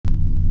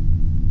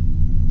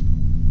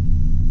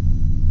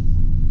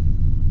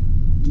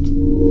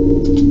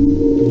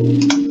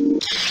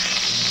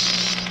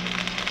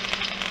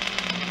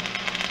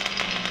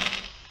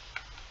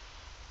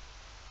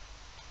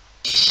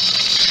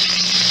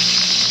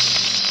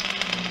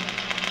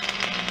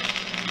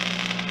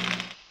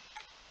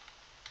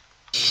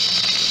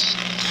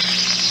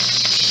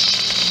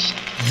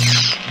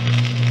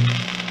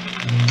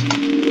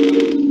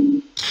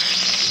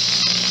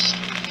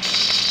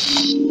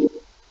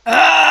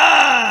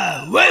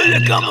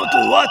Welcome to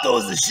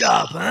Otto's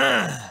shop,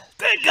 huh?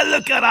 Take a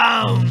look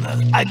around.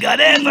 I got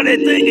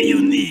everything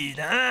you need,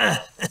 huh?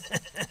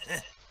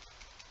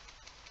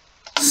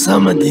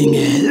 Something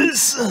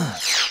else?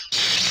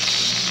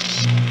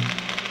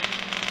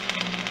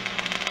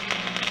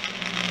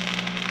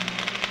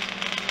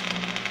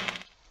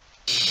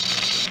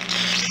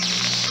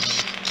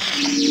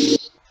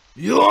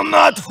 You'll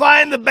not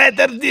find a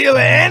better deal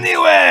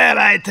anywhere,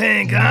 I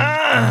think,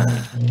 huh?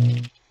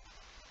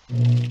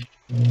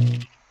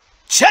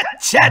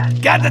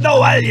 Chat, gaddo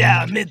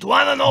walja, mit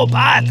one no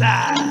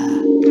pata.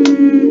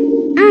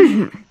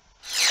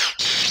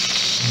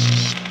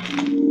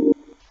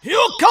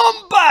 You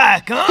come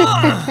back,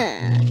 huh?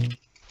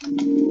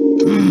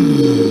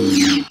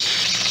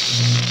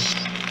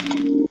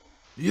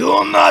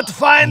 You'll not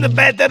find a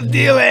better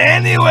deal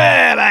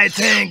anywhere, I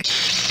think.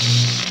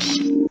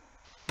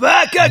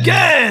 Back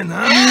again,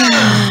 huh?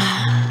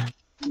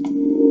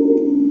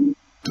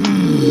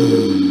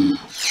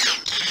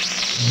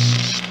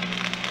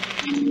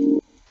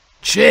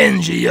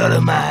 Change your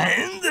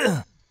mind?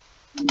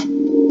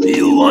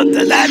 You want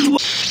that one?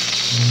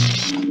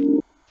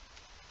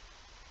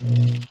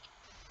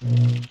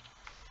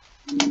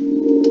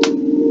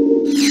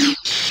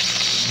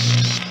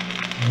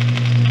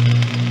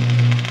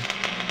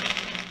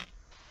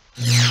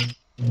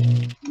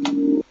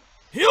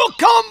 You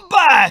come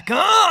back,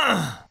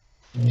 huh?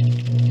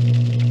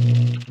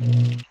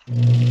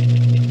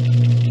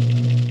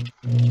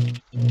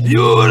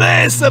 You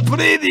race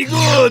pretty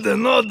good,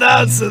 no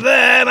doubts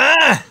there,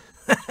 huh?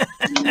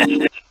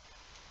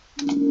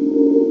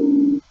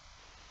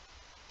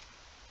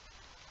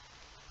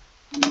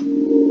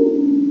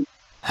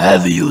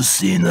 Have you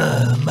seen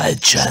my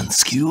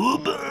chance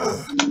cube?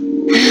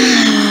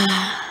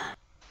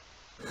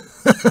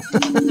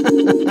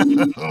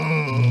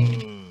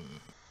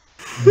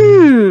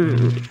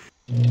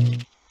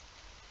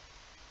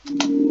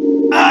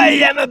 I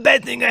am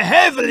betting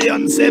heavily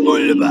on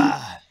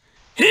SEBULBA.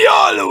 He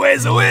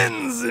always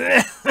wins.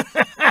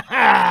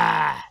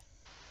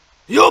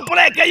 You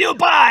break, you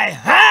buy,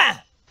 huh?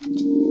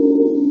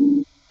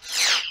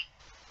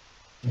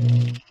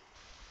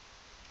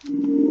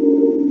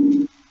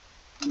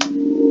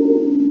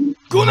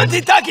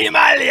 Kunatitaki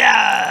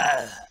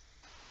Malia!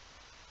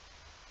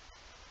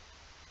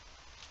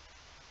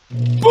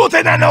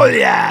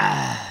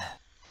 Putenanolia!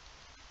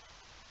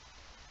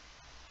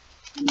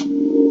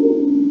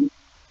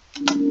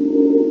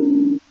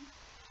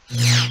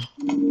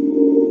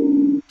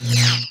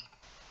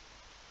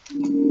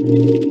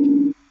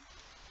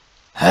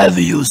 Have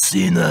you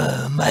seen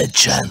my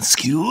chance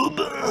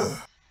cube?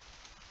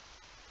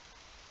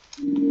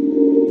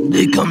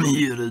 They come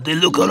here, they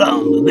look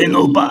around, they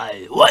no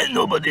buy. Why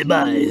nobody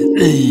buy?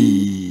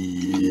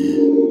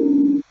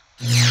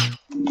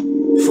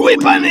 Fui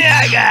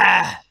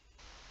paniaga!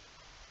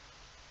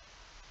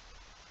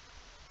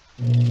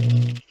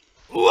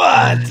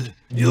 What?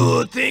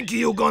 You think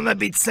you gonna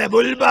beat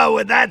SEBULBA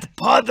with that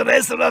pod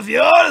racer of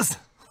yours?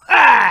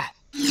 Ha!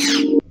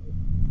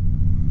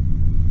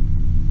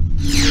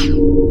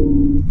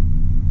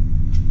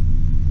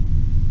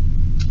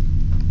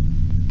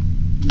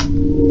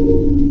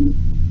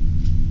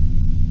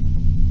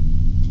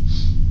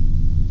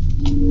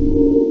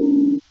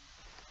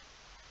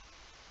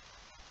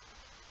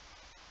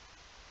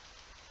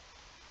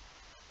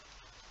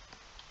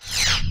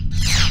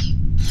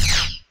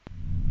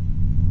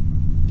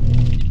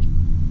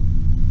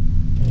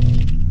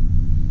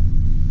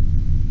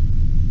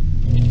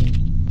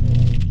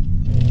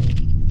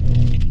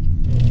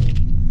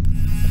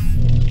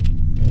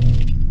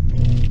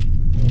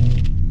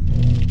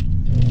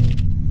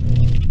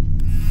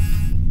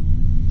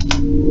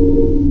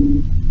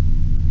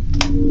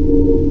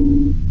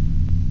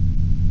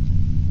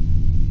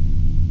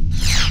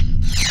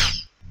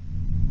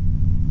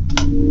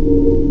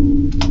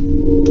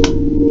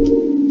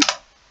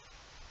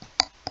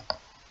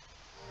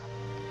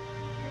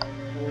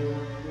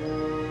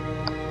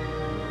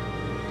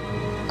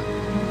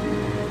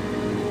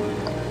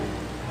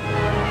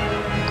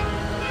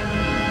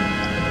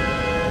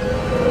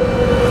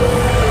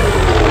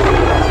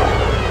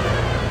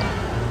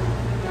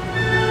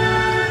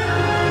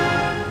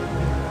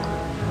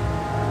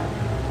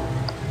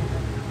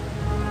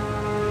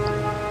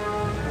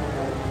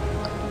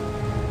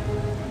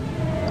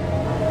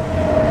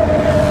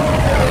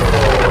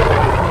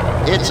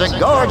 It's a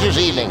gorgeous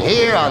evening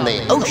here on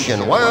the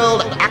ocean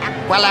world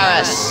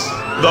AQUILARIS.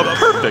 The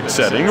perfect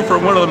setting for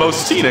one of the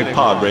most scenic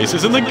pod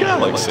races in the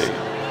galaxy.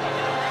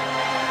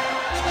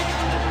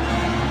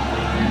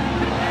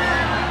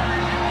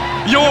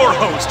 Your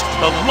host,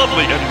 the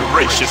lovely and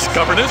gracious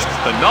governess,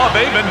 the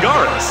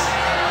NAVIOR.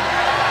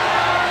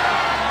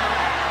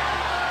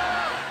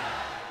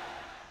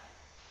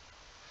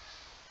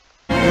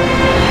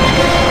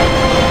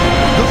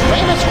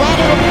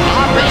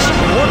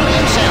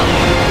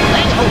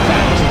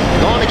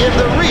 Give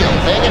the real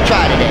thing a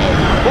try today.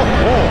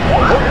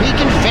 Hope he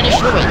can finish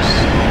the race.